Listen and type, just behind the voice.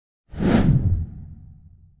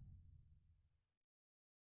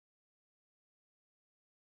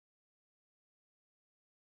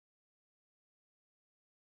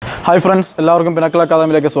Hi friends, എല്ലാവർക്കും PINNACLE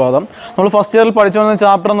അക്കാദമിയിലേക്ക് സ്വാഗതം. നമ്മൾ ഫസ്റ്റ് ഇയറിൽ പഠിച്ചു വന്ന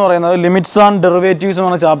ചാപ്റ്റർ എന്ന് പറയുന്നത് ലിമിറ്റ്സ് ആൻഡ് ഡെറിവേറ്റീവ്സ്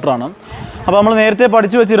എന്ന ചാപ്റ്റർ ആണ്. അപ്പോൾ നമ്മൾ നേരത്തെ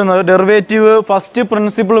പഠിച്ചു വെച്ചിരുന്നത് ഡെറിവേറ്റീവ് ഫസ്റ്റ്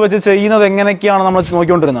പ്രിൻസിപ്പിൾ വെച്ച് ചെയ്യുന്നത് എങ്ങനെയൊക്കെയാണ് നമ്മൾ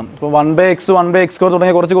നോക്കിക്കൊണ്ടിരുന്നത്. അപ്പോൾ 1/x 1/x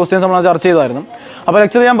തുടങ്ങിയ കുറച്ച് ക്വസ്റ്റ്യൻസ് നമ്മൾ ചർച്ച ചെയ്തായിരുന്നു. അപ്പോൾ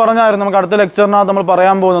ലെക്ചർ ഞാൻ പറഞ്ഞായിരുന്നു നമുക്ക് അടുത്ത ലെക്ചറിനകത്ത് നമ്മൾ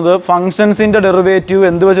പറയാൻ പോകുന്നത് ഫംഗ്ഷൻസിൻ്റെ ഡെറിവേറ്റീവ്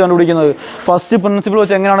എന്ത് വെച്ച് കണ്ടുപിടിക്കുന്നത് ഫസ്റ്റ് പ്രിൻസിപ്പിൾ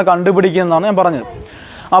വെച്ച് എങ്ങനെയാണ് കണ്ടുപിടിക്കുന്നതെന്നാണ് ഞാൻ പറഞ്ഞത്.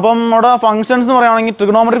 അപ്പം അവിടെ ഫംഗ്ഷൻസ് എന്ന് പറയുകയാണെങ്കിൽ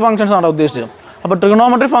ട്രിഗണോമെട്രി ഫംഗ്ഷൻസ് ആണ് ഉദ്ദേശിച്ചത്. അപ്പോൾ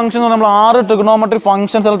ട്രിഗണോമെട്രി ഫംഗ്ഷൻ നമ്മൾ 6 ട്രിഗണോമെട്രി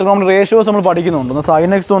ഫംഗ്ഷൻസ് അല്ലെങ്കിൽ ട്രിഗണോമെട്രി റേഷ്യോസ് നമ്മൾ പഠിക്കുന്നുണ്ട്.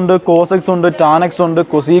 സൈൻ എക്സ് ഉണ്ട്, കോസ് എക്സ് ഉണ്ട്, ടാൻ എക്സ് ഉണ്ട്,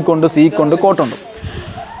 കൊസീക്ക് ഉണ്ട്, സീക്ക് ഉണ്ട്, കോട്ടുണ്ട്.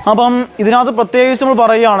 അപ്പം ഇതിനകത്ത് പ്രത്യേകിച്ച് നമ്മൾ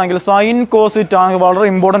പറയുകയാണെങ്കിൽ സൈൻ കോസ് ടാൻ വളരെ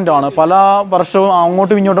ഇമ്പോർട്ടൻ്റ് ആണ്. പല വർഷവും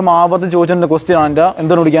അങ്ങോട്ടും ഇങ്ങോട്ടും ആവർത്തിച്ച് ചോദിച്ചിട്ടുണ്ട് ക്വസ്റ്റ്യൻ ആണ്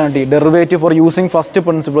എന്ത് കണ്ടുപിടിക്കാൻ വേണ്ടി derivative four using first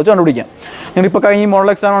principle വെച്ച് കണ്ടുപിടിക്കാം. നിങ്ങളിപ്പോൾ കഴിഞ്ഞ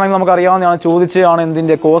മോഡൽ എക്സാം ആണെങ്കിൽ നമുക്ക് അറിയാവുന്നതാണ് ചോദിച്ചതാണ്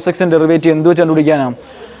എന്തിൻ്റെ കോസ് എക്സിൻ്റെ ഡെറിവേറ്റീവ് എന്ത് വെച്ച് കണ്ടുപിടിക്കാനാണ്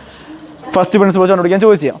ഫസ്റ്റ് പ്രിൻസിപ്പിൾ വെച്ച് കണ്ടുപിടിക്കാൻ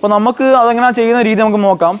ചോദിച്ചത്. അപ്പോൾ നമുക്ക് അതെങ്ങനെ ചെയ്യുന്ന രീതി നമുക്ക്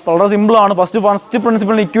നോക്കാം. വളരെ സിമ്പിളാണ്. ഫസ്റ്റ്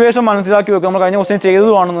പ്രിൻസിപ്പിളിൻ്റെ ഇക്വേഷൻ മനസ്സിലാക്കി വെക്കുക. നമ്മൾ കഴിഞ്ഞ ക്വസ്റ്റ്യൻ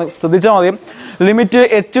ചെയ്തതുവാണെന്ന് ശ്രദ്ധിച്ചാൽ മതി. Limit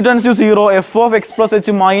h tense to 0 f(x + h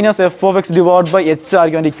 - f(x) / h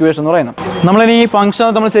ആയിരിക്കും അതിൻ്റെ ഇക്വേഷൻ എന്ന് പറയുന്നത്. നമ്മളിനി ഈ ഫംഗ്ഷൻ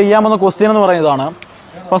നമ്മൾ ചെയ്യാൻ പോകുന്ന ക്വസ്റ്റ്യൻ എന്ന് പറയുന്നതാണ്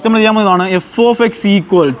ഫസ്റ്റ് നമ്മൾ ചെയ്യാൻ പോകുന്നതാണ് f(x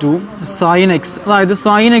 = sin x). അതായത്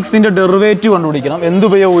sin എക്സിൻ്റെ ഡെറിവേറ്റീവ് കണ്ടുപിടിക്കണം.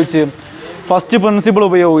 എന്തുപയോഗിച്ച്? ഫസ്റ്റ് പ്രിൻസിപ്പിൾ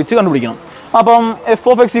ഉപയോഗിച്ച് കണ്ടുപിടിക്കണം. അപ്പം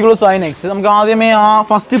f(x = sin x) നമുക്ക് ആദ്യമേ ആ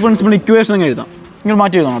ഫസ്റ്റ് പ്രിൻസിപ്പിൾ ഇക്വേഷൻ എഴുതാം. ഇങ്ങനെ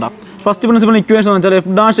മാറ്റി എഴുതാം കേട്ടോ. ഫസ്റ്റ് പ്രിൻസിപ്പിൾ ഇക്വേഷൻ എന്ന് വെച്ചാൽ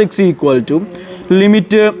f(x =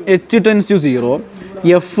 limit h tense to 0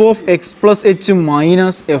 f(x + h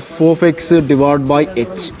 - f(x) /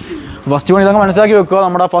 h). First one ഇതൊക്കെ മനസ്സിലാക്കി വെക്കുക.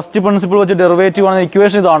 നമ്മുടെ ഫസ്റ്റ് പ്രിൻസിപ്പിൾ വെച്ച് ഡെറിവേറ്റീവ് ആണ്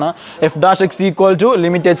ഇക്വേഷൻ ഇതാണ്. f(x =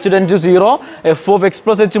 limit h tense to 0 f(x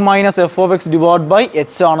 + h - f(x) /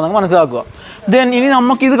 h ആണ് നമുക്ക് മനസ്സിലാക്കുക. ദെൻ ഇനി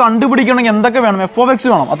നമുക്ക് ഇത് കണ്ടുപിടിക്കണമെങ്കിൽ എന്തൊക്കെ വേണം? f(x)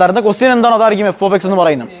 വേണം. അതടുത്ത ക്വസ്റ്റ്യൻ എന്താണ്? അതായിരിക്കും f(x) എന്ന്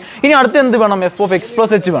പറയുന്നത്. ഇനി അടുത്ത് എന്ത് വേണം? f(x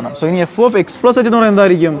 + h) വേണം. സോ ഇനി f(x + h) എന്ന് പറയുന്നത്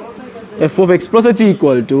എന്തായിരിക്കും? f(x + h)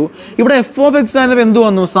 = ഇവിടെ f(x) ആയിരുന്നപ്പോൾ എന്ത്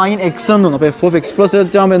വന്നു? sin x എന്ന് വന്നു. അപ്പോൾ f(x +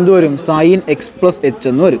 h) ആകുമ്പോൾ എന്ത് വരും? sin x + h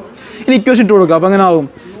എന്ന് വരും. ഇനി ഇക്വേഷൻ ഇട്ട് കൊടുക്കുക. അപ്പോൾ അങ്ങനെ ആവും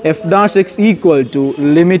f(x =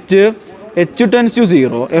 limit h tense to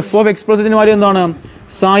 0 f(x + h) value എന്താണ്?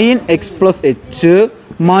 sin x + h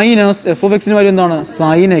minus f(x) value എന്താണ്?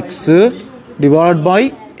 sin x /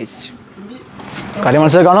 h. കാര്യം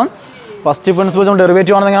മനസ്സിലാക്കണം. ഫസ്റ്റ് പ്രിൻസിപ്പിൾ നമ്മൾ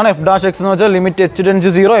ഡെറിവേറ്റീവ് ആണെന്നാണ് f(x) എന്ന് വെച്ചാൽ limit h tense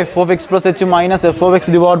to 0 f(x + h - f(x)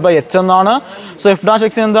 / h എന്നാണ്. സോ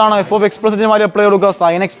f(x) എന്താണ്? f(x + h) വാല്യൂ അപ്ലൈ കൊടുക്കുക.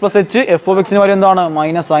 sin x + h f(x) value എന്താണ്?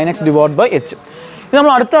 -sin x / h. ഇത്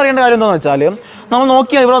നമ്മൾ അടുത്ത് അറിയേണ്ട കാര്യം എന്താണെന്ന് വെച്ചാൽ നമ്മൾ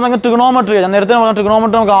നോക്കിയാൽ ഇവിടെ നമുക്ക് ട്രിഗണോമെട്രി, ഞാൻ നേരത്തെ പറഞ്ഞ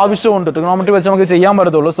ട്രിഗണോമെട്രി നമുക്ക് ആവശ്യമുണ്ട്. ട്രിഗണോമെട്രി വെച്ച് നമുക്ക് ചെയ്യാൻ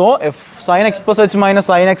പറ്റത്തുള്ളൂ. So sin x + h -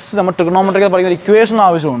 sin x നമ്മൾ ട്രിഗണോമെട്രിക്ക് പറയുന്ന ഇക്വേഷൻ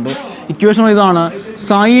ആവശ്യമുണ്ട്. ഇക്വേഷൻ ഇതാണ്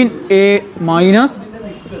sin a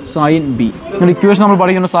 - sin b. Equation നമ്മൾ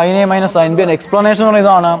പഠിക്കുന്നത് sin a - sin b. Explanation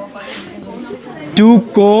ഇതാണ് 2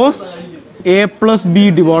 cos a + b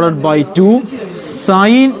 / 2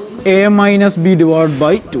 sin a - b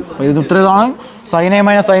 / 2. ഇത് ഉത്തരമാണ്. sin a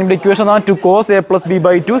 - sin b equation ആണ് 2 cos a + b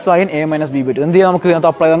 / 2 sin a - b / 2. എന്ത് ചെയ്യാം? നമുക്ക് ഇതിനകത്ത്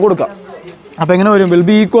അപ്ലൈ ചെയ്യാൻ കൊടുക്കാം. അപ്പോൾ എങ്ങനെ വരും? Will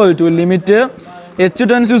be equal to limit h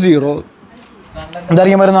tense to 0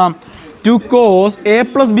 എന്തായിരിക്കും വരുന്ന 2 cos a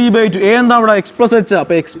 + b / 2. a എന്താ അവിടെ? x + h.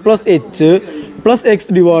 അപ്പോൾ x + h + x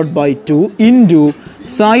 / 2 into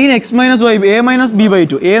sin x - y a - b /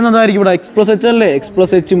 2. a എന്നതായിരിക്കും ഇവിടെ? x + h അല്ലേ? x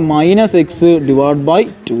 + h - x /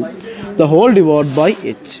 2 the whole /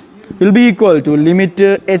 h will be equal to limit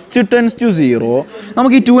h tense to 0.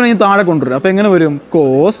 നമുക്ക് ഈ 2നെ താഴെ കൊണ്ടുവരാം. അപ്പോൾ എങ്ങനെ വരും?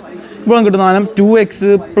 കോസ് ഇപ്പോൾ കിട്ടുന്ന സാധനം 2x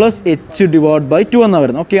 + h / 2 എന്നാണ്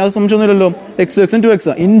വരുന്നത്. ഓക്കെ, അത് സംശയമൊന്നുമില്ലല്ലോ. x 2x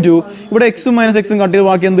ഇൻറ്റു ഇവിടെ എക്സും -x കട്ട് ചെയ്ത്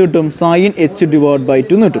ബാക്കി എന്ത് കിട്ടും? sin h /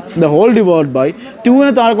 2 എന്ന് കിട്ടും. ദ ഹോൾ /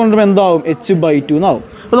 2നെ താഴെ കൊണ്ടുവരുമ്പോൾ എന്താവും? h/2 എന്നാവും.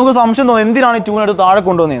 അപ്പോൾ നമുക്ക് സംശയം തോന്നും എന്തിനാണ് ഈ 2നെ താഴെ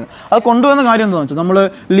കൊണ്ടുവന്നത്? അത് കൊണ്ടുവന്ന കാര്യം എന്താണെന്ന് വെച്ചാൽ നമ്മൾ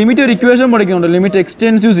ലിമിറ്റ് ഒരു ഇക്വേഷൻ പഠിക്കുന്നുണ്ട്. Limit x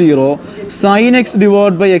tense to 0 sin x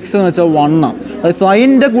 / x എന്ന് വെച്ചാൽ 1 ആണ്. അത്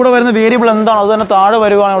സൈനിൻ്റെ കൂടെ വരുന്ന വേരിയബിൾ എന്താണ്? അത് തന്നെ താഴെ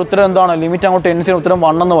വരുവാണെങ്കിൽ ഉത്തരം എന്താണ്? ലിമിറ്റ് അങ്ങോട്ട് ടെൻസ് ചെയ്യുന്ന ഉത്തരം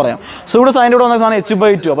 1 എന്ന് പറയാം. സോ ഇവിടെ സൈനിൻ്റെ കൂടെ വന്ന സാധനം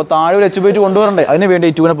h/2. അപ്പോൾ താഴെ ഒരു h/2 കൊണ്ടുവരണ്ടേ? അതിന് വേണ്ടി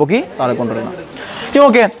ഈ 2നെ പൊക്കി താഴെ കൊണ്ടുവരണം.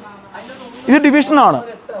 ഓക്കെ, ഇത് ഡിവിഷനാണ്.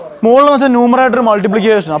 മുകളിൽ എന്ന് വെച്ചാൽ ന്യൂമറേറ്റർ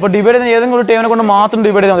മൾട്ടിപ്ലിക്കേഷൻ. അപ്പോൾ ഡിവൈഡ് ചെയ്യുന്ന ഏതെങ്കിലും ഒരു ടേമിനെ കൊണ്ട് മാത്രം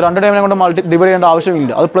ഡിവൈഡ് ചെയ്താൽ 2 ടേമിനെ കൊണ്ട് ഡിവൈഡ് ചെയ്യേണ്ട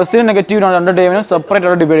ആവശ്യമില്ല. അത് പ്ലസിനും നെഗറ്റീവിനാണ് 2 ടേമിനും സെപ്പറേറ്റ്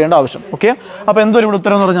ആയിട്ട് ഡിവൈഡ് ചെയ്യേണ്ട ആവശ്യം. ഓക്കെ, അപ്പോൾ എന്തൊരു ഇവിടെ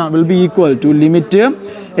ഉത്തരം എന്ന് പറഞ്ഞാൽ will be equal to limit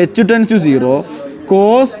h tense to 0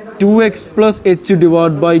 cos 2x + h /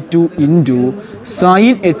 2 into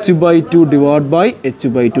sin h/2 /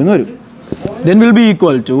 h/2 എന്ന് വരും. Then will be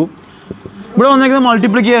equal to ഇവിടെ വന്നേക്കുന്നത്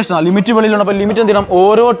മൾട്ടിപ്ലിക്കേഷനാണ്. ലിമിറ്റ് വെളിയിലുണ്ട്. അപ്പോൾ ലിമിറ്റ് എന്ത് ചെയ്യണം?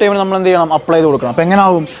 ഓരോ ടൈമിനും നമ്മൾ എന്ത് ചെയ്യണം? അപ്ലൈ ചെയ്ത് കൊടുക്കണം. അപ്പോൾ എങ്ങനെ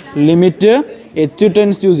ആവും? Limit h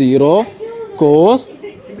tense to 0 cos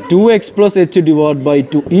 2x + h /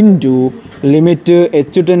 2 into limit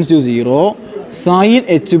h tense to 0 sin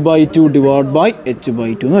h/2 /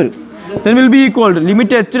 h/2 എന്ന് വരും. then will be equal to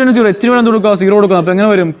limit h ന് 0 h ന് എന്ത് കൊടുക്കുക 0 കൊടുക്കുക അപ്പോൾ എങ്ങനെ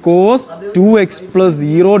വരും cos 2x +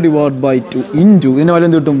 0 / 2 into ഇതിന്റെ വാല്യൂ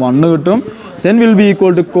എന്ത് കിട്ടും 1 കിട്ടും then will be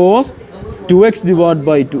equal to cos 2x divided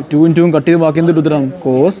by 2. 2 into 2 cut ചെയ്ത് ബാക്കി എന്ത് കിട്ടും?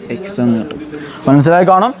 cos x എന്ന് കിട്ടും. മനസ്സിലായി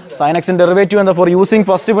കാണാം. sin x ഡെറിവേറ്റീവ് എന്താ ഫോർ യൂസിങ്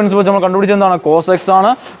ഫസ്റ്റ് പ്രിൻസിപ്പിൾ നമ്മൾ കണ്ടുപിടിച്ചത് എന്താണ്? cos x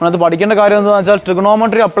ആണ്. നമ്മളത് പഠിക്കേണ്ട കാര്യം എന്താണെന്ന് വെച്ചാൽ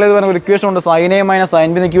ട്രിഗണോമെട്രി അപ്ലൈ ചെയ്ത് വരുന്ന ഒരു ഇക്വേഷൻ ഉണ്ട്, sin a minus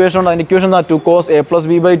sin b എന്ന ഇക്വേഷൻ ഉണ്ട്. അതിന്റെ ഇക്വേഷൻ എന്താ? 2 cos a plus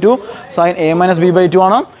b by 2 sin a minus b by 2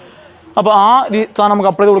 ആണ്. അപ്പോൾ ആ സാധനം നമുക്ക്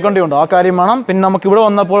അപ്ലൈ ചെയ്ത് കൊടുക്കേണ്ടതുണ്ട്, ആ കാര്യം വേണം. പിന്നെ നമുക്ക് ഇവിടെ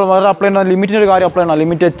വന്നപ്പോൾ വേറെ അപ്ലൈ ചെയ്യുന്ന ലിമിറ്റിൻ്റെ ഒരു കാര്യം അപ്ലൈ ചെയ്യണം.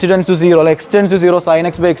 ലിമിറ്റ് h ടെൻസ് ടു 0 അല്ലെങ്കിൽ x tense to 0 sin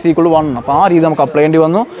x by x equal to 1. അപ്പോൾ ആ രീതി നമുക്ക് അപ്ലൈ ചെയ്യേണ്ടി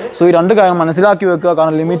വന്നു. സോ ഈ രണ്ട് കാര്യം മനസ്സിലാക്കി വെക്കുക,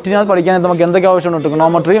 കാരണം ലിമിറ്റിനകത്ത് പഠിക്കാൻ നമുക്ക് എന്തൊക്കെ ആവശ്യമുണ്ട്?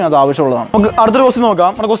 ട്രിഗണോമെട്രി അത് ആവശ്യമുള്ളതാണ്. നമുക്ക് അടുത്തൊരു ക്വസ്റ്റ്യൻ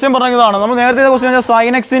നോക്കാം. നമ്മുടെ ക്വസ്റ്റ്യൻ പറഞ്ഞതാണ്, നമ്മൾ നേരത്തെ ക്വസ്റ്റ്യൻ വെച്ചാൽ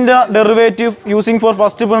sin x-ന്റെ derivative using for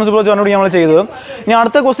first principle കണ്ടുപിടിക്കാൻ നമ്മൾ ചെയ്തത്. ഇനി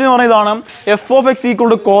അടുത്ത ക്വസ്റ്റ്യൻ പറഞ്ഞതാണ് f of x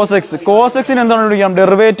equal to cos x. cos x എന്താണ് കണ്ടുപിടിക്കാം?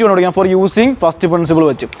 ഡെറിവേറ്റീവ് കണ്ടുപിടിക്കാം ഫോർ യൂസിങ് ഫസ്റ്റ് പ്രിൻസിപ്പിൾ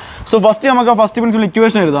വെച്ച്. സോ ഫസ്റ്റ് നമുക്ക് ഫസ്റ്റ് പ്രിൻസിപ്പിൾ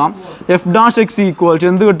ഇക്വേഷൻ എഴുതാം. f dash x equal to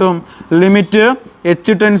എന്ത് കിട്ടും? Limit h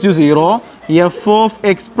tense to 0 f of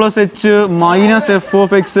x plus h minus f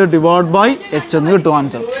of x divided by h എന്ന് കിട്ടും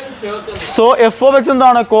answer. So f of x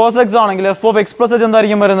എന്താണ്? cos x ആണെങ്കിൽ f of x plus h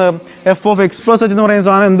എന്തായിരിക്കും വരുന്നത്? f of x plus h എന്ന് പറയുന്ന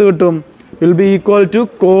സാധനം എന്ത് കിട്ടും? will be equal to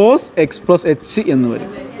cos x plus h എന്ന് വരും.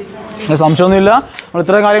 സംശയമൊന്നുമില്ല, നമ്മൾ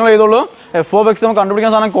ഇത്രയും കാര്യങ്ങൾ ചെയ്തോളൂ. f of x നമുക്ക്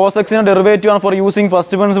കണ്ടുപിടിക്കാൻ സാധനം cos x ന്റെ ഡെറിവേറ്റീവ് ആണ് ഫോർ യൂസിങ്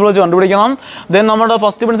ഫസ്റ്റ് പ്രിൻസിപ്പിൾ വെച്ച് കണ്ടുപിടിക്കണം. ദെൻ നമ്മുടെ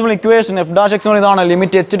first principle equation f dash x ഇതാണ്,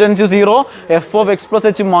 limit h tense to 0 f of x plus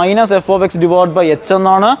h minus f of x divide by h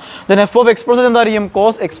എന്നാണ്. Then f of x plus h എന്തായിരിക്കും?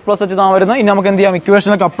 cos x plus h എന്നാണ് വരുന്നത്. ഇനി നമുക്ക് എന്ത് ചെയ്യാം?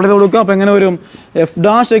 ഇക്വേഷനൊക്കെ apply ചെയ്ത് കൊടുക്കുക. അപ്പോൾ എങ്ങനെ വരും? f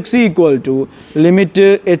dash x equal to limit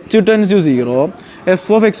h tense to 0 f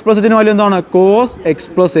of x plus h ന്റെ വാല്യൂ എന്താണ്? cos x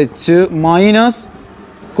plus h minus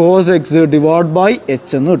cos x divide by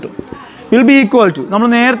h എന്ന് കിട്ടും. will be equal to നമ്മൾ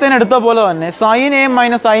നേരത്തെ എടുത്ത പോലെ തന്നെ sin a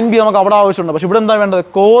minus sin b നമുക്ക് അവിടെ ആവശ്യമുണ്ട്. പക്ഷെ ഇവിടെ എന്താ വേണ്ടത്?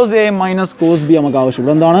 cos a minus cos b നമുക്ക് ആവശ്യം.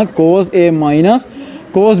 ഇവിടെ എന്താണ്? cos a minus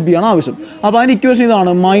cos b ആണ് ആവശ്യം. അപ്പോൾ അതിൻ്റെ ഇക്വേഷൻ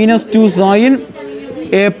ഇതാണ്, -2 sin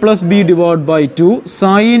a plus B divide by 2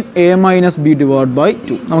 sin a minus B divide by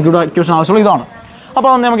 2. നമുക്കിവിടെ ഇക്വേഷൻ ആവശ്യമുള്ള ഇതാണ്. അപ്പോൾ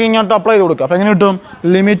അത് നമുക്ക് ഇങ്ങോട്ട് അപ്ലൈ ചെയ്ത് കൊടുക്കാം. അപ്പോൾ എങ്ങനെ കിട്ടും?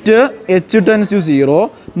 Limit h tense to 0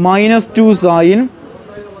 -2 sin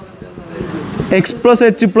x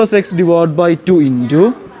plus h plus x divide by 2 into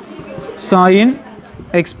sin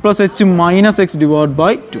x plus h minus x divided by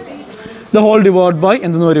 2 the whole divided by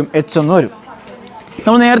എന്തെന്ന് വരും? h എന്ന് വരും.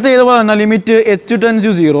 നമ്മൾ നേരത്തെ ചെയ്ത പോലെ തന്നെ ലിമിറ്റ് h ടെൻസ്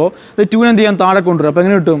ടു 0 ഇത് 2 എന്ത് ചെയ്യാൻ താഴെ കൊണ്ടുവരും. അപ്പോൾ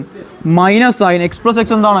എങ്ങനെ കിട്ടും? Minus sign x plus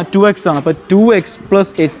x എന്താണ്? 2x ആണ്. അപ്പോൾ 2x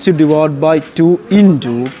plus h divide by 2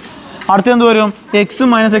 into അടുത്ത് എന്ത് വരും? എക്സും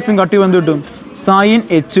മൈനസ് എക്സും കട്ടി എന്ത് കിട്ടും? sin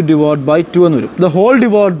h divided by 2 എന്ന് വരും. ദ ഹോൾ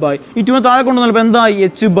ഡിവൈഡ് ബൈ ഈ 2 താഴെ കൊണ്ടുവന്നപ്പോൾ എന്തായി?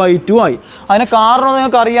 h by 2 ആയി. അതിന് കാരണം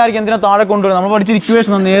നിങ്ങൾക്ക് അറിയാമായിരിക്കും എന്തിനാ താഴെ കൊണ്ടുവരുന്നത്. നമ്മൾ പഠിച്ച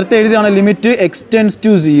ഇക്വേഷൻ നേരത്തെ എഴുതിയാണ്, limit x tense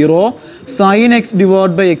to 0 sin x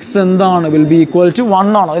divide by x എന്താണ്? വിൽ ബി ഈക്വൽ ടു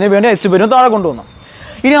 1 ആണ്. അതിന് വേണ്ടി h വരും താഴെ കൊണ്ടുവന്നു.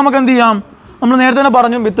 ഇനി നമുക്ക് എന്ത് ചെയ്യാം? നമ്മൾ നേരത്തെ തന്നെ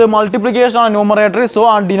പറഞ്ഞു വിത്ത് മൾട്ടിപ്ലിക്കേഷൻ ആണ് ന്യൂമറേറ്റർ. സോ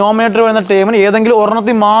ആ ഡിനോമിനേറ്റർ വരുന്ന ടേമിന് ഏതെങ്കിലും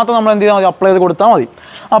ഒരെണ്ണത്തിൽ മാത്രം നമ്മൾ എന്ത് ചെയ്താൽ മതി? അപ്ലൈ ചെയ്ത് കൊടുത്താൽ മതി.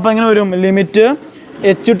 അപ്പോൾ എങ്ങനെ വരും? Limit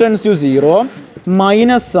h tense to 0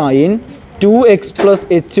 minus sign 2x plus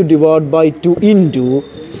h divided by 2 into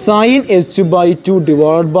sin h by 2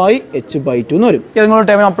 divided by h by 2 എന്ന് വരും. ഏതെങ്കിലും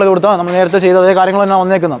ടൈമിൽ അപ്ലൈ കൊടുത്താൽ നമ്മൾ നേരത്തെ ചെയ്ത അതേ കാര്യങ്ങൾ തന്നെ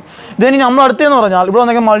വന്നേക്കുന്നത്. ഇതിന് നമ്മൾ അടുത്തെന്ന് പറഞ്ഞാൽ ഇവിടെ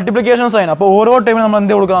വന്നേക്കാൻ മൾട്ടിപ്ലിക്കേഷൻ സൈൻ. അപ്പോൾ ഓരോ ടൈമിൽ നമ്മൾ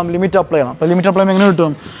എന്ത് കൊടുക്കണം? ലിമിറ്റ് അപ്ലൈ ചെയ്യണം. അപ്പോൾ ലിമിറ്റ് അപ്ലൈ എങ്ങനെ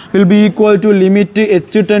കിട്ടും? Will be equal to limit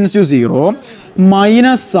h tense to 0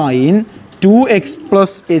 minus sign 2x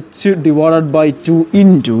plus h divided by 2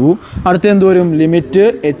 into അടുത്ത എന്ത് വരും? Limit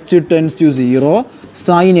h tense to 0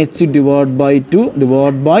 sin h divided by 2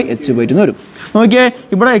 divided by h by 2 എന്ന് വരും. നോക്കിയേ,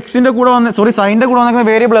 ഇവിടെ എക്സിൻ്റെ കൂടെ വന്ന് സൈൻ്റെ കൂടെ വന്നിരിക്കുന്ന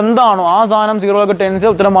വേരിയബിൾ എന്താണോ ആ സാധനം 0 ടെൻസ്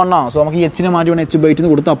ഉത്തരം 1 ആണ്. സോ നമുക്ക് ഈ എച്ചിനെ മാറ്റി വേണം h by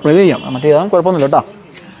 2 കൊടുത്ത് അപ്ലൈ ചെയ്യാം. മറ്റേ ഏതാണ് കുഴപ്പമൊന്നുമില്ല കേട്ടോ.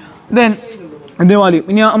 ദെൻ എന്ത് വാല്യൂ?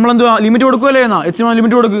 ഇനി നമ്മളെന്തുവാ ലിമിറ്റ് കൊടുക്കുകയല്ലേ എന്നാ? എച്ചിന്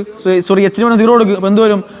ലിമിറ്റ് കൊടുക്കുക. സോറി എച്ചിന് വേണം 0 കൊടുക്കുക. അപ്പോൾ എന്ത്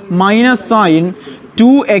വരും? മൈനസ് സൈൻ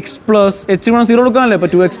 2x പ്ലസ് എച്ചിന് വേണം 0 കൊടുക്കാനല്ലേ?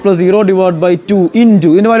 അപ്പോൾ 2x plus 0 divide by 2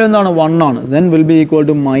 into ഇതിൻ്റെ വാല്യൂ എന്താണ്? 1 ആണ്. Then will be equal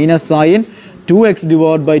to minus sign 2x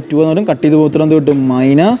divided by 2 എന്ന് പറയും. കട്ട് ചെയ്ത് ഉത്തരം എന്ത് കിട്ടും?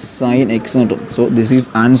 മൈനസ് സൈൻ എക്സ് എന്ന് കിട്ടും. So this is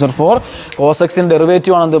answer four cos എക്സിൻ്റെ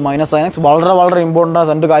ഡെറിവേറ്റീവ് ആണെന്ത്? Minus sign X. വളരെ ഇമ്പോർട്ടൻ്റ് ആണ്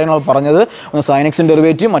രണ്ട് കാര്യങ്ങൾ പറഞ്ഞത്. ഒന്ന് സൈൻ എക്സിൻ്റെ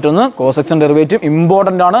ഡെറിവേറ്റീവ്, മറ്റൊന്ന് കോസ് എക്സിൻ്റെ ഡെറിവേറ്റീവ്.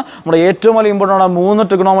 ഇമ്പോർട്ടൻ്റ് ആണ്. നമ്മുടെ ഏറ്റവും വലിയ ഇമ്പോർട്ടൻ്റ് ആണ് 3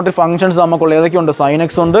 ട്രിഗണോമെട്രിക് ഫംഗ്ഷൻസ് നമുക്കുള്ള ഏതൊക്കെയുണ്ട്? സൈൻ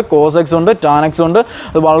എക്സ് ഉണ്ട്, കോസ് എക്സ് ഉണ്ട്, ടാൻ എക്സ് ഉണ്ട്.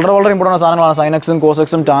 അത് വളരെ ഇമ്പോർട്ടൻ്റ് സാധനങ്ങളാണ് സൈൻ എക്സും കോസ്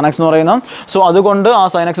എക്സും ടാൻ എക്സ് എന്ന് പറയുന്നത്. സോ അതുകൊണ്ട് ആ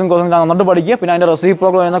സൈൻ എക്സും കോസ് എക്സും നന്നായിട്ട് പഠിക്കുക. പിന്നെ അതിൻ്റെ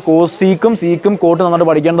റെസിപ്രോക്കൽ വരുന്ന കോസ് സീക്കും കോട്ട് നന്നായിട്ട്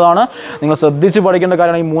പഠിക്കേണ്ടതാണ്. നിങ്ങൾ ശ്രദ്ധിച്ച് പഠിക്കേണ്ട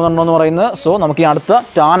കാര്യമാണ് ഈ 3 എണ്ണം എന്ന് പറയുന്നത്. സോ നമുക്ക് ഈ അടുത്ത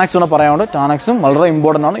ടാൻ എക്സ് എന്ന് പറയാനുണ്ട്. ടാൻ എക്സും വളരെ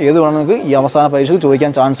ഇമ്പോർട്ടൻ്റ് ആണ്. ഏത് വേണം നിങ്ങൾക്ക് ഈ അവസാന പരീക്ഷയ്ക്ക്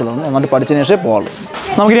ചോദിക്കാൻ ചാൻസ് ഉള്ളത്. നന്നായിട്ട് പഠിച്ചതിന് ശേഷം പോകുള്ളൂ.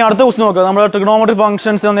 നമുക്കിനി അടുത്ത ക്വസ്റ്റ്യൻ നോക്കാം. നമ്മുടെ ട്രിഗണോമെട്രിക്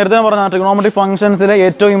ഫംഗ്ഷൻസ് നേരത്തെ പറഞ്ഞ ട്രിഗണോമെട്രിക് ഫംഗ്ഷൻസിലെ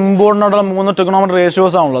ഏറ്റവും ഇമ്പോർട്ടൻ്റ് ആയിട്ടുള്ള 3 ട്രിഗണോമെട്രിക്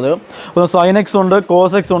റേഷ്യോസ് ആണുള്ളത്. അപ്പോൾ സൈൻ എക്സ് ഉണ്ട്,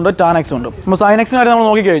 കോസ് എക്സ് ഉണ്ട്, ടാൻ എക്സ് ഉണ്ട്. അപ്പോൾ സൈൻ എക്സിന് കാര്യം നമ്മൾ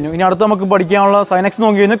നോക്കിക്കഴിഞ്ഞു. ഇനി അടുത്ത് നമുക്ക് പഠിക്കാനുള്ള സൈൻ എക്സ്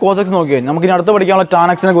നോക്കി കഴിഞ്ഞു, കോസ് എക്സ് നോക്കി കഴിഞ്ഞു. നമുക്ക് ഇനി അടുത്ത് പഠിക്കാനുള്ള ടാൻ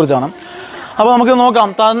എക്സിനെ കുറിച്ചാണ്. അപ്പോൾ നമുക്ക് നോക്കാം.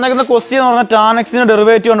 തന്നിരിക്കുന്ന ക്വസ്റ്റ്യൻ എന്ന് പറഞ്ഞാൽ ടാൻ എക്സിന്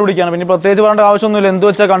ഡെറിവേറ്റീവ് കണ്ടുപിടിക്കുകയാണ്. പിന്നെ പ്രത്യേകിച്ച് പറയേണ്ട ആവശ്യമൊന്നുമില്ല, എന്ത്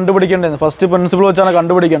വെച്ചാൽ കണ്ടുപിടിക്കേണ്ടത്? ഫസ്റ്റ് പ്രിൻസിപ്പിൾ വെച്ചാണ്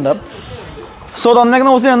കണ്ടുപിടിക്കേണ്ടത്. സോ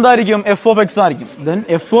തന്നേക്കുന്ന ക്വസ്റ്റ്യൻ എന്തായിരിക്കും? എഫ് ഓഫ് എക്സ് ആയിരിക്കും. Then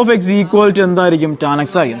F of X equal to എന്തായിരിക്കും? ടാൻ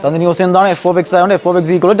എക്സ് ആയിരിക്കും. തന്നിരിക്കുന്ന ക്വസ്റ്റ്യൻ എന്താണ്? എഫ് ഓഫ് എക്സ് ആയതുകൊണ്ട് F of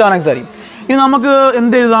X equal to tan X ആയിരിക്കും. ഇനി നമുക്ക്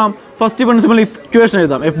എന്ത് എഴുതാം? ഫസ്റ്റ് പ്രിൻസിപ്പൽ ഇക്വേഷൻ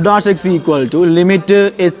എഴുതാം. F dash X equal to limit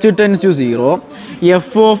H tense to 0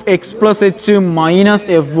 F of X plus H minus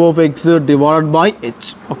F of X divided by H.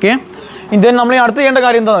 Okay, ഇthen നമ്മൾ അടുത്ത് ചെയ്യേണ്ട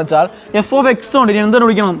കാര്യം എന്താണെന്ന് വെച്ചാൽ എഫ് ഓഫ് എക്സ് കൊണ്ട് ഇനി എന്ത്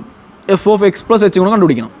കണ്ടുപിടിക്കണം? F of X plus H കൊണ്ട്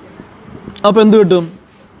കണ്ടുപിടിക്കണം. അപ്പോൾ എന്ത് കിട്ടും?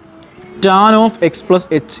 Tan of X plus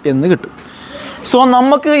H എന്ന് കിട്ടും. സോ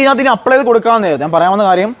നമുക്ക് ഇതിനകത്ത് അപ്ലൈ ചെയ്ത് കൊടുക്കാമെന്ന് ഞാൻ പറയാവുന്ന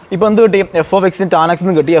കാര്യം. ഇപ്പോൾ എന്ത് കിട്ടി? എഫ് ഓഫ് എക്സിന് ടാൻ എക്സ്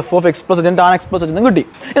എന്ന് കിട്ടി, F of X plus H tan X plus H എന്ന് കിട്ടി.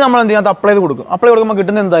 ഇത് നമ്മൾ എന്ത് ചെയ്യാത്ത അപ്ലൈ ചെയ്ത് കൊടുക്കും. അപ്ലൈ കൊടുക്കുമ്പോൾ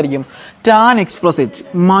കിട്ടുന്നത് എന്തായിരിക്കും? Tan X plus H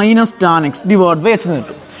minus tan X divide by H എന്ന്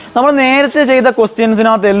കിട്ടും. നമ്മൾ നേരത്തെ ചെയ്ത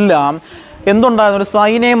ക്വസ്റ്റ്യൻസിനകത്തെല്ലാം എന്തുണ്ടായിരുന്നു? ഒരു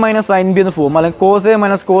sine A minus sign B എന്ന ഫോം, അല്ലെങ്കിൽ cos A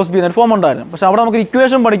minus cos B എന്നൊരു ഫോം ഉണ്ടായിരുന്നു. പക്ഷേ അവിടെ നമുക്ക്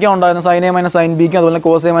ഇക്വേഷൻ പഠിക്കാൻ ഉണ്ടായിരുന്നു. സൈൻ എ മൈനസ് സൈൻ ബിക്ക്, അതുപോലെ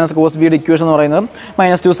കോസ് എ മൈനസ് കോസ് ബിയുടെ ഇക്വേഷൻ എന്ന് പറയുന്നത്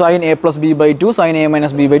 -2 sine A plus B by 2 sine A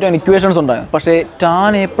minus B by 2 equations ഉണ്ടായിരുന്നു. പക്ഷേ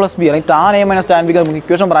ടാൻ എ പ്ലസ് ബി അല്ലെങ്കിൽ ടാൻ എ മൈനസ് ടാൻ ബിക്ക് നമുക്ക്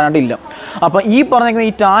ഇക്വേഷൻ പറയാനായിട്ടില്ല. അപ്പോൾ ഈ പറഞ്ഞിരിക്കുന്ന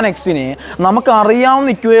ഈ ടാൻ എക്സിനെ നമുക്ക് അറിയാവുന്ന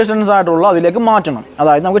ഇക്വേഷൻസ് ആയിട്ടുള്ള അതിലേക്ക് മാറ്റണം.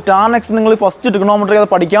 അതായത് നമുക്ക് ടാൻ എക്സ് നിങ്ങൾ ഫസ്റ്റ് ട്രിഗണോമെട്രി അത്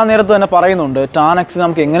പഠിക്കാൻ നേരത്ത് തന്നെ പറയുന്നുണ്ട്. ടാൻ എക്സ്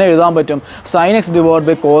നമുക്ക് എങ്ങനെ എഴുതാൻ പറ്റും? Sign X divide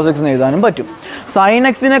by cos X എന്ന് എഴുതാനും പറ്റും. സൈൻ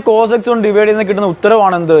എക്സിനെ കോസ് എക്സ് കൊണ്ട് ഡിവൈഡ് ചെയ്യുന്ന കിട്ടുന്ന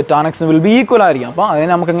ഉത്തരവാണ് എന്ത്? Tan X will be equal ആയിരിക്കും. അപ്പോൾ അതിനെ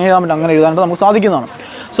നമുക്ക് എങ്ങനെ എഴുതാൻ പറ്റും? അങ്ങനെ എഴുതാനായിട്ട് നമുക്ക് സാധിക്കുന്നതാണ്.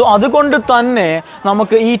 സോ അതുകൊണ്ട് തന്നെ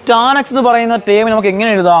നമുക്ക് ഈ ടാൻ എക്സ് എന്ന് പറയുന്ന ടേം നമുക്ക് എങ്ങനെ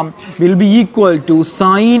എഴുതാം? Will be equal to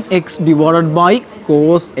sign X divided by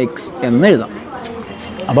cos X എന്ന് എഴുതാം.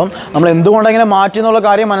 അപ്പം നമ്മൾ എന്തുകൊണ്ട് ഇങ്ങനെ മാറ്റി എന്നുള്ള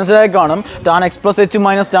കാര്യം മനസ്സിലായി കാണും. Tan X plus H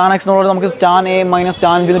minus tan X എന്നുള്ളത് നമുക്ക് tan A minus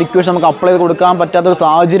tan B എന്ന ഇക്വേഷൻ നമുക്ക് അപ്ലൈ ചെയ്ത് കൊടുക്കാൻ പറ്റാത്തൊരു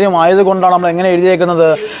സാഹചര്യം ആയതുകൊണ്ടാണ് നമ്മൾ എങ്ങനെ എഴുതിയേക്കുന്നത്?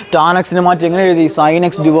 ടാൻ എക്സിന് മാറ്റി എങ്ങനെ എഴുതി? Sign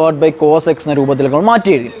X divide by cos X എന്ന രൂപത്തിലേക്ക് നമ്മൾ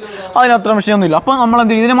മാറ്റി എഴുതി. അതിനത്ര വിഷയമൊന്നുമില്ല. അപ്പോൾ നമ്മൾ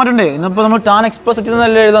എന്ത് ഇതിനെ മാറ്റണ്ടേ? ഇന്നിപ്പോൾ നമ്മൾ ടാൻ എക്സ് പ്ലസ് എച്ച്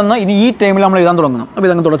എന്നല്ല എഴുതുന്ന ഇനി ഈ ടൈമിൽ നമ്മൾ എഴുതാൻ തുടങ്ങണം. അപ്പോൾ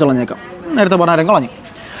ഇതങ്ങ് തുടച്ചളഞ്ഞേക്കാം. നേരത്തെ പറഞ്ഞ കാര്യം കളഞ്ഞു.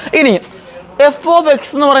 ഇനി എഫ് ഓഫ്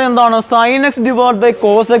എക്സ് എന്ന് പറയുന്നത് എന്താണ്? Sign X divide by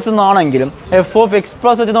cos X എന്നാണെങ്കിലും F of X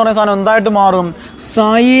plus H എന്ന് പറയുന്ന സാധനം എന്തായിട്ട് മാറും?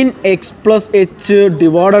 Sign X plus H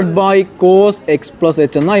divided by cos X plus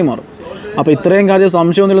H എന്നായി മാറും. അപ്പോൾ ഇത്രയും കാര്യം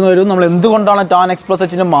സംശയമൊന്നുമില്ലെന്ന് വരും. നമ്മൾ എന്തുകൊണ്ടാണ് ടാൻ എക്സ് പ്ലസ്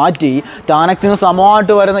എച്ചിനെ മാറ്റി ടാൻ എക്സിന്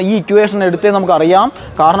സമമായിട്ട് വരുന്ന ഈ ഇക്വേഷൻ എടുത്തേ നമുക്കറിയാം.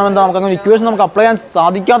 കാരണം എന്താ? നമുക്ക് അങ്ങനെ ഇക്വേഷൻ നമുക്ക് അപ്ലൈ ചെയ്യാൻ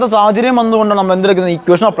സാധിക്കാത്ത സാഹചര്യം വന്നുകൊണ്ടാണ് നമ്മൾ എന്തെടുക്കുന്നത്?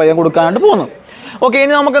 ഇക്വേഷൻ അപ്ലൈ ചെയ്യാൻ കൊടുക്കാനായിട്ട് പോകുന്നത്. ഓക്കെ,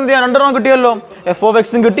 ഇനി നമുക്ക് എന്ത് ചെയ്യാം? രണ്ടെണ്ണം കിട്ടിയല്ലോ. എഫ് ഓഫ്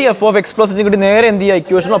എക്സും കിട്ടി, എഫ് ഓഫ് എക്സ് പ്ലസ് എച്ചും കിട്ടി. നേരെ എന്ത് ചെയ്യുക?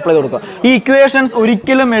 ഇക്വേഷൻ അപ്ലൈ ചെയ്ത് കൊടുക്കുക. ഈ ഇക്വേഷൻസ്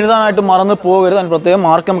ഒരിക്കലും എഴുതാനായിട്ട് മറന്ന് പോകരുത്. അതിന് പ്രത്യേകം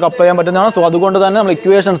മാർക്ക് നമുക്ക് അപ്ലൈ ചെയ്യാൻ പറ്റുന്നതാണ്. സോ അതുകൊണ്ട് തന്നെ നമ്മൾ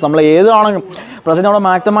ഇക്വേഷൻസ് നമ്മൾ ഏതാണെങ്കിലും പ്രത്യേകം നമ്മുടെ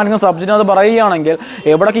മാത്തമാറ്റിക്സ് സബ്ജക്റ്റിനകത്ത് പറയുകയാണെങ്കിൽ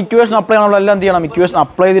എവിടേക്ക് ഇക്വേഷൻ അപ്ലൈ ചെയ്യണം നമ്മളെല്ലാം എന്ത് ചെയ്യണം? ഇക്വേഷൻ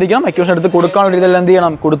അപ്ലൈ ചെയ്തിരിക്കണം. ഇക്വേഷൻ എടുത്ത് കൊടുക്കാനുള്ള രീതിയിലെല്ലാം എന്ത്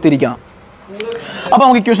ചെയ്യണം? കൊടുത്തിരിക്കണം. അപ്പോൾ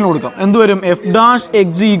നമുക്ക് ഇക്വേഷൻ കൊടുക്കാം. എന്ത് വരും? F dash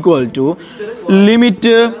X equal to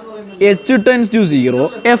limit H tense to 0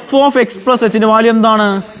 F of X plus എച്ചിൻ്റെ വാല്യൂ എന്താണ്?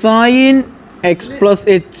 Sign X plus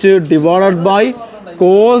H divided by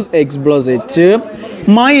cos X plus H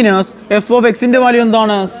minus F of എക്സിൻ്റെ വാല്യൂ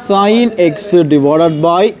എന്താണ്? Sign X divided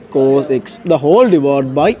by cos X the whole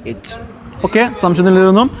divide by H. Okay,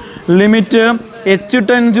 സംശയത്തിലൊന്നും limit H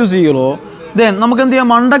tense to 0 then നമുക്ക് എന്ത് ചെയ്യാം?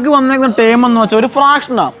 മണ്ടക്ക് വന്നേക്കുന്ന term എന്ന് വെച്ചാൽ ഒരു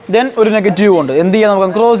ഫ്രാക്ഷനാണ്. Then ഒരു നെഗറ്റീവ് ഉണ്ട്. എന്ത് ചെയ്യാം?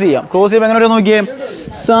 നമുക്ക് ക്രോസ് ചെയ്യാം. ക്രോസ് ചെയ്യുമ്പോൾ എങ്ങനെ വരും നോക്കിയേ?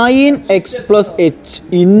 Sign X plus H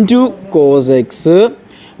into cos X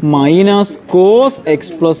minus cos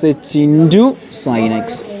X plus H into sine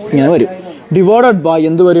X ഇങ്ങനെ വരും. ഡിവൈഡഡ് ബൈ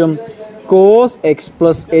എന്ത് വരും? Cos X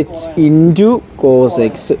plus H into cos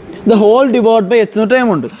X the whole divide by H time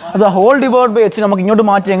ഉണ്ട്. അത് ഹോൾ ഡിവൈഡ് ബൈ എച്ച് നമുക്ക് ഇങ്ങോട്ട്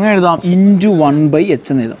മാറ്റി എങ്ങനെ എഴുതാം? ഇൻറ്റു 1/h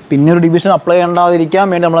എന്ന് എഴുതാം. പിന്നെ ഒരു ഡിവിഷൻ അപ്ലൈ ചെയ്യേണ്ടാതിരിക്കാൻ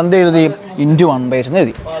വേണ്ടി നമ്മൾ എന്ത് എഴുതി? ഇൻറ്റു 1/h എന്ന്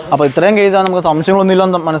എഴുതി. അപ്പോൾ ഇത്രയും എഴുതാൻ നമുക്ക് സംശയങ്ങളൊന്നും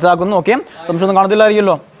ഇല്ലെന്ന് മനസ്സിലാക്കുന്നു. ഓക്കെ, സംശയമൊന്നും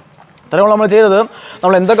കാണത്തില്ലായിരിക്കുമല്ലോ. ഇത്രയുള്ള നമ്മൾ ചെയ്തത്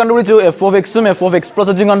നമ്മൾ എന്താ കണ്ടുപിടിച്ചു? എഫ് ഓഫ് എക്സും എഫ് ഓഫ് എക്സ് പ്ലസ്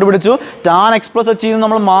എച്ചും കണ്ടുപിടിച്ചു. ടാൻ എക്സ് പ്ലസ് എച്ച്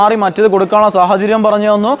നമ്മൾ മാറി മറ്റേത് കൊടുക്കാനുള്ള സാഹചര്യം പറഞ്ഞു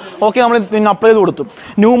തന്നു. ഓക്കെ, നമ്മൾ പിന്നെ അപ്ലൈ ചെയ്ത് കൊടുത്തു.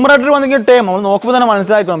 ന്യൂമറേറ്റർ വന്നിരിക്കുന്ന ടൈം നമ്മൾ നോക്കുമ്പോൾ തന്നെ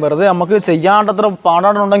മനസ്സിലാക്കണം. വെറുതെ നമുക്ക് ചെയ്യാണ്ടത്ര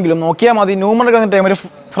പാടാണെന്നുണ്ടെങ്കിലും നോക്കിയാൽ മതി. ന്യൂമറേറ്റർ വന്ന ടൈം ഒരു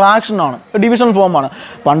ഫ്രാക്ഷനാണ്, ഡിവിഷൻ ഫോമാണ്.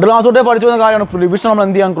 പണ്ട് ക്ലാസ് തൊട്ടേ പഠിച്ചു വന്ന കാര്യമാണ്. ഡിവിഷൻ നമ്മൾ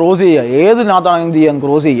എന്ത് ചെയ്യാൻ? ക്രോസ് ചെയ്യുക. ഏതിനകത്താണെങ്കിൽ എന്ത് ചെയ്യാൻ?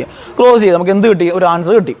 ക്രോസ് ചെയ്യുക. ക്രോസ് ചെയ്ത് നമുക്ക് എന്ത് കിട്ടി? ഒരു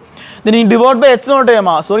ആൻസർ കിട്ടി. ഇതിന് ഈ ഡിവൈഡ് ബൈ എച്ച് എന്ന്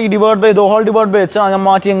ടൈമാ sorry divide by the whole divide by H ഞാൻ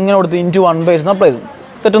മാറ്റി എങ്ങനെ കൊടുത്തു? ഇൻറ്റു 1/h അപ്ലൈ ചെയ്തു.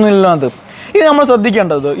 തെറ്റൊന്നുമില്ല അത്. ഇനി നമ്മൾ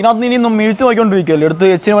ശ്രദ്ധിക്കേണ്ടത് ഇതിനകത്ത് ഇനി ഒന്നും മിഴിച്ച് നോക്കിക്കൊണ്ടിരിക്കുകയല്ലോ. എടുത്ത്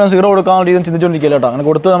എച്ചിന് വേണം 0 കൊടുക്കാനുള്ള രീതിയിൽ ചിന്തിച്ചുകൊണ്ടിരിക്കില്ല കേട്ടോ. അങ്ങനെ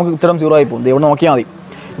കൊടുത്ത് നമുക്ക് ഉത്തരം 0 ആയി പോകും. ഇവിടെ നോക്കിയാൽ മതി.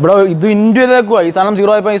 ഇവിടെ ഇത് ഇൻറ്റു ചെയ്തേക്കുക. ഈ സാധനം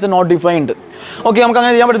 0 ആയപ്പോൾ ഈസ് നോട്ട് ഡിഫൈൻഡ്. ഓക്കെ, നമുക്ക്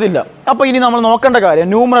അങ്ങനെ ചെയ്യാൻ പറ്റത്തില്ല. അപ്പോൾ ഇനി നമ്മൾ നോക്കേണ്ട കാര്യം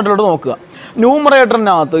ന്യൂമറേറ്ററിലോട്ട് നോക്കുക.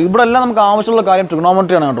 ന്യൂമറേറ്ററിനകത്ത് ഇവിടെ എല്ലാം നമുക്ക് ആവശ്യമുള്ള കാര്യം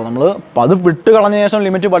ട്രിഗണോമെട്രിയാണ് കേട്ടോ. നമ്മൾ അത് വിട്ട് കളഞ്ഞ ശേഷം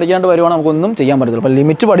ലിമിറ്റ് പഠിക്കാണ്ട് വരുവാണെങ്കിൽ നമുക്കൊന്നും ചെയ്യാൻ പറ്റത്തില്ല. അപ്പോൾ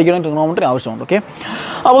ലിമിറ്റ് പഠിക്കണം, ട്രിഗണോമെട്രി ആവശ്യമുണ്ട്. ഓക്കെ,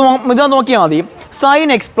 അപ്പോൾ ഇത് നോക്കിയാൽ മതി. സൈൻ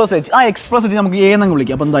എക്സ് പ്ലസ് എച്ച്, ആ എക്സ് പ്ലസ് എച്ച് നമുക്ക് എ എന്നങ്ങ്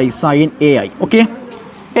വിളിക്കാം. അപ്പോൾ എന്തായി? സൈൻ എ ആയി. ഓക്കെ,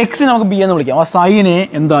 എക്സിന് നമുക്ക് ബി എന്ന് വിളിക്കാം. ആ സൈൻ എ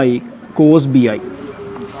എന്തായി? കോസ് ബി ആയി.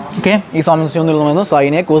 ഓക്കെ, ഈ സംശയമൊന്നും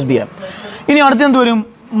സൈൻ എ കോസ് ബി ആയി. ഇനി അടുത്ത് എന്ത് വരും?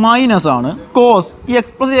 മൈനസ് ആണ്. കോസ് ഈ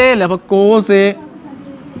എക്സ് പ്ലസ് എ അല്ലേ, അപ്പോൾ കോസ് എ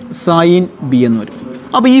സൈൻ ബി എന്ന് വരും.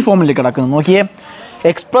 അപ്പോൾ ഈ ഫോമിലേക്ക് കിടക്കുന്നത് നോക്കിയേ.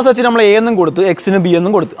 എക്സ് പ്ലസ് എച്ച് നമ്മൾ എ എന്നും കൊടുത്ത് എക്സിന് ബി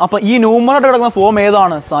എന്നും കൊടുത്തു. അപ്പോൾ ഈ ന്യൂമറേറ്റർ കിടക്കുന്ന ഫോം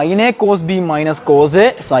ഏതാണ്? Sine A cos B minus cos A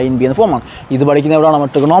sign B എന്ന ഫോമാണ്. ഇത് പഠിക്കുന്ന എവിടെയാണ്? നമ്മൾ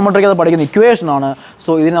ട്രിഗണോമെട്രിക്ക് അത് പഠിക്കുന്ന ഇക്വേഷനാണ്.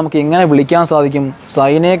 സോ ഇതിന് നമുക്ക് എങ്ങനെ വിളിക്കാൻ സാധിക്കും?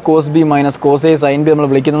 Sine A cos B minus cos A sign B നമ്മൾ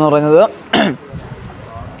വിളിക്കുന്നതെന്ന് പറയുന്നത്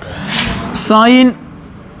sine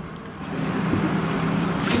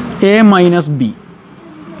A minus B.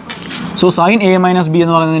 So sine A minus B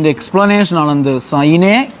എന്ന് പറയുന്നതിൻ്റെ എക്സ്പ്ലനേഷൻ ആണ് എന്ത്? Sine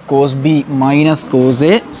A cos B minus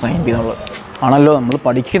cos A sign B എന്നുള്ളത് ആണല്ലോ നമ്മൾ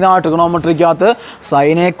പഠിക്കുന്ന ആ ട്രിഗണോമെട്രിക്കകത്ത്.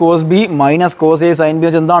 Sine A cos B minus cos A sign B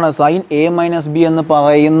വെച്ച് എന്താണ്? സൈൻ എ മൈനസ് ബി എന്ന്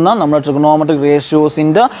പറയുന്ന നമ്മുടെ ട്രിഗണോമെട്രിക്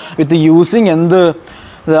റേഷ്യോസിൻ്റെ വിത്ത് യൂസിങ് എന്ത്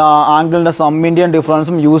ആംഗിളിൻ്റെ സമ്മിൻ്റെയും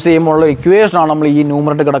ഡിഫറൻസും യൂസ് ചെയ്യുമ്പോൾ ഉള്ള ഇക്വേഷനാണ് നമ്മൾ ഈ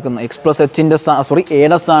ന്യൂമറേറ്റർ കിടക്കുന്നത്. എക്സ് പ്ലസ് എച്ചിൻ്റെ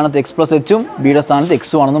എയുടെ സ്ഥാനത്ത് എക്സ് പ്ലസ് എച്ചും ബിയുടെ സ്ഥാനത്ത്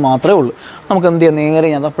എക്സും ആണെന്ന് മാത്രമേ ഉള്ളൂ. നമുക്ക് എന്ത് ചെയ്യാം? നേരെ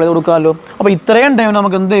ഞാൻ അപ്ലൈ കൊടുക്കാമല്ലോ. അപ്പോൾ ഇത്രയും ടൈം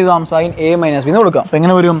നമുക്ക് എന്ത് ചെയ്താം? സൈൻ എ മൈനസ് ബി എന്ന് കൊടുക്കാം. അപ്പോൾ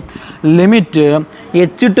എങ്ങനെ വരും? Limit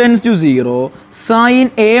H tense to 0 sine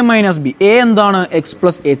A minus B. A എന്താണ്? എക്സ്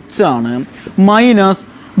പ്ലസ് എച്ച് ആണ്. മൈനസ്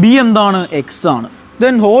ബി എന്താണ്? എക്സ് ആണ്.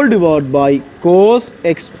 Then whole divide by cos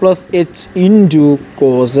X plus H into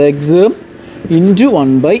cos X into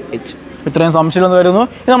 1/h. ഇത്രയും സംശയം എന്ത് വരുന്നു?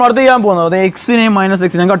 ഇത് നമ്മൾ അടുത്ത് ചെയ്യാൻ പോകുന്നത് അത് എക്സിനെയും മൈനസ്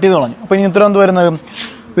എക്സിനെയും കട്ട് ചെയ്ത് കളഞ്ഞു. അപ്പോൾ ഇനി ഇത്ര എന്ത് വരുന്നത്?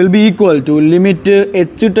 Will be equal to limit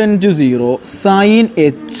H ten to 0 sign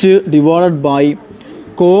H divided by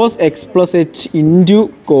cos X plus H into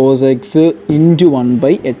cos X into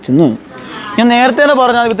 1/h എന്ന്. ഞാൻ നേരത്തെ തന്നെ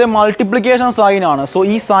പറഞ്ഞാൽ ഇവിടുത്തെ മൾട്ടിപ്ലിക്കേഷൻ സൈൻ ആണ്. സോ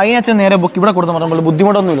ഈ സൈൻ എച്ച് നേരെ ബുക്ക് ഇവിടെ കൊടുത്ത് പറയുമ്പോൾ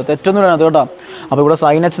ബുദ്ധിമുട്ടൊന്നുമില്ല, തെറ്റൊന്നുമില്ല അത് കേട്ടോ. അപ്പോൾ ഇവിടെ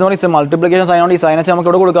സൈൻ എച്ച് എന്ന് പറയുന്നത് മൾട്ടിപ്ലിക്കേഷൻ സൈൻ ആണ്. ഈ സൈൻ എച്ച് നമുക്ക്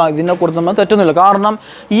ഇവിടെ കൊടുക്കാം, ഇതിനെ കൊടുത്തുമ്പോൾ തെറ്റൊന്നുമില്ല. കാരണം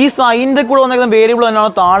ഈ സൈനിൻ്റെ കൂടെ വന്നേക്കുന്ന വേരിയബിൾ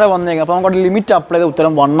തന്നെയാണ് താഴെ വന്നേക്കുന്നത്. അപ്പോൾ നമുക്ക് ലിമിറ്റ് അപ്ലൈ ചെയ്ത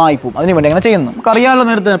ഉത്തരം 1 ആയി പോകും. അതിന് വേണ്ടി എങ്ങനെ ചെയ്യുന്നു നമുക്ക് അറിയാമല്ലോ,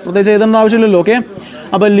 നേരത്തെ പ്രത്യേകിച്ച് എഴുതേണ്ട ആവശ്യമില്ലല്ലോ. ഓക്കെ,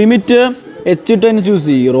 അപ്പോൾ ലിമിറ്റ് എച്ച് ടെൻസ് ടു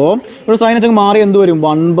 0 ഇവിടെ സൈൻ എച്ച് മാറി എന്ത് വരും?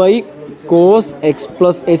 1 cos X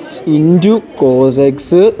plus H into cos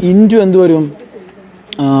X into എന്ത് വരും?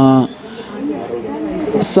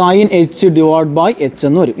 Sign H divide by H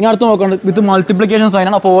എന്ന് വരും. ഇനി അടുത്ത് നോക്കണം, വിത്ത് മൾട്ടിപ്ലിക്കേഷൻ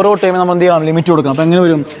സൈനാണ്. അപ്പോൾ ഓരോ ടൈമിൽ നമ്മൾ എന്ത് ചെയ്യണം? ലിമിറ്റ് കൊടുക്കണം. അപ്പോൾ എങ്ങനെ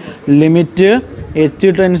വരും? Limit H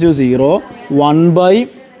tense to 0 1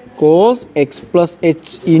 cos X plus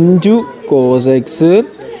H into cos X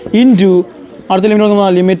into അടുത്ത ലിമിറ്റ്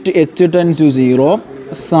നോക്കുമ്പോൾ limit H tense to 0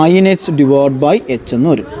 sign H divide by H എന്ന്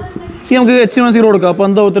വരും. ഇനി നമുക്ക് എച്ച് 0 കൊടുക്കാം. അപ്പോൾ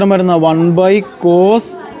എന്താ ഉത്തരം വരുന്നത്? 1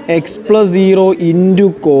 cos X plus 0 into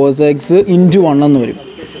cos X into 1 എന്ന് വരും.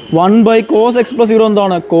 1 കോസ് എക്സ് പ്ലസ് 0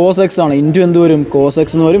 എന്താണ്? കോസ് എക്സ് ആണ്. ഇൻറ്റു എന്ത് വരും? കോസ്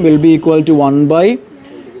എക്സ് എന്ന് വരും. Will be equal to 1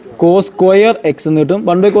 cos square X എന്ന് കിട്ടും.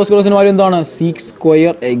 1 കോസ് സ്ക്വയർസിന് വാല്യൂ എന്താണ്? സീക്സ്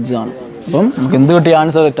സ്ക്വയർ എക്സ് ആണ്. അപ്പം നമുക്ക് എന്ത് കിട്ടിയ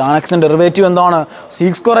ആൻസർ? ടാൻ എക്സിൻ്റെ ഡെറിവേറ്റീവ് എന്താണ്?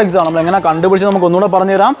 സീക്സ് സ്ക്വയർ എക്സ് ആണ്. നമ്മൾ എങ്ങനെ കണ്ടുപിടിച്ച് നമുക്ക് ഒന്നുകൂടെ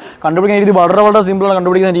പറഞ്ഞു തരാം. കണ്ടുപിടിക്കുന്ന രീതി വളരെ സിമ്പിളാണ്.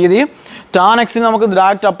 കണ്ടുപിടിക്കുന്ന രീതി ടാൻ എക്സിന് നമുക്ക്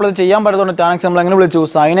ഡയറക്റ്റ് അപ്ലൈ ചെയ്യാൻ പറ്റുന്നുണ്ട്. ടാൻ എക്സ് നമ്മൾ എങ്ങനെ വിളിച്ചു?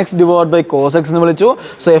 Sign X divide by cos X എന്ന് വിളിച്ചു.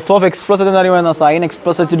 So F of X plus H എന്തായിരിക്കും വരുന്നത്? Sign X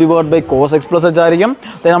plus H divide by cos X plus H ആയിരിക്കും.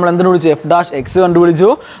 ദെൻ നമ്മൾ എന്തിനു വിളിച്ചു? എഫ് ഡാഷ് എക്സ് കണ്ടുപിടിച്ചു.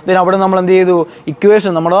 ദെൻ അവിടെ നമ്മൾ എന്ത് ചെയ്തു?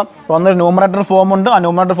 ഇക്വേഷൻ നമ്മുടെ വന്നൊരു ന്യൂമറേറ്റർ ഫോം ഉണ്ട്. ആ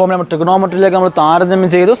ന്യൂമറേറ്റർ ഫോമിൽ നമ്മൾ ട്രിഗണോമെട്രിയിലേക്ക് നമ്മൾ താരതമ്യം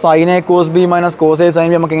ചെയ്തു. Sine A cos B minus cos A sign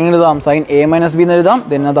B നമുക്ക് എങ്ങനെ എഴുതാം? സൈൻ എ മൈനസ് ബി എന്ന് എഴുതാം.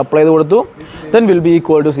 ദെൻ അത് അപ്ലൈ ചെയ്ത് കൊടുത്തു. Then will be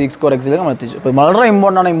equal to seeks square എക്സിലേക്ക് നമ്മൾ എത്തിച്ചു. അപ്പോൾ വളരെ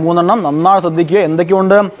ഇമ്പോർട്ടൻ്റ് ആണ് ഈ 3 എണ്ണം. നന്നായി ശ്രദ്ധിക്കുക.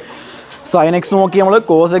 എന്തൊക്കെയുണ്ട്? സൈൻ എക്സ് നോക്കി, നമ്മൾ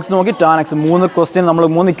കോസ് എക്സ് നോക്കി, ടാൻ എക്സ്. 3 ക്വസ്റ്റ്യൻ നമ്മൾ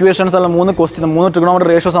 3 ഇക്വേഷൻസ് അല്ല 3 ക്വസ്റ്റ്യൻ 3 ട്രിഗണോമെട്രി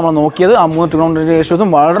റേഷ്യോസ് നമ്മൾ നോക്കിയത്. ആ 3 ട്രിഗണോമെട്രി റേഷ്യോസും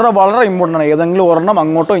വളരെ ഇമ്പോർട്ടൻ്റ് ആണ്. ഏതെങ്കിലും ഒരെണ്ണം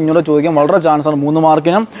അങ്ങോട്ടോ ഇങ്ങോട്ടോ ചോദിക്കാൻ വളരെ ചാൻസ് ആണ്. 3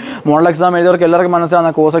 മാർക്കിനും മോഡൽ എക്സാം എഴുതിയവർക്ക് എല്ലാവർക്കും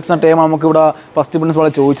മനസ്സിലാകുന്ന കോസ് എക്സിൻ്റെ ടൈം നമുക്ക് ഇവിടെ ഫസ്റ്റ്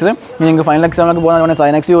പ്രിൻസിപ്പൾ ചോദിച്ചത്. ഇനി നിങ്ങൾക്ക് ഫൈനൽ എക്സാമിലേക്ക് പോകുന്ന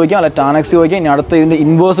സൈൻ എക്സ് ചോദിക്കാം, അല്ല ടാൻ എക്സ് ചോദിക്കാം. ഇനി അടുത്ത ഇതിൻ്റെ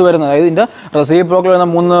ഇൻവേഴ്സ് വരുന്നത്, അതായത് ഇതിൻ്റെ റെസിപ്രോക്കൽ വരുന്ന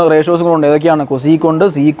 3 റേഷ്യോസും കൊണ്ട് ഏതൊക്കെയാണ്? കൊസീക്കുണ്ട്,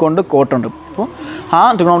 സീക്കുണ്ട്, കോട്ടുണ്ട്. അപ്പോൾ ആ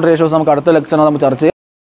ട്രിഗണോമെട്രി റേഷ്യോസ് നമുക്ക് അടുത്ത ലെക്ചറിൽ നമുക്ക് ചർച്ച ചെയ്യാം.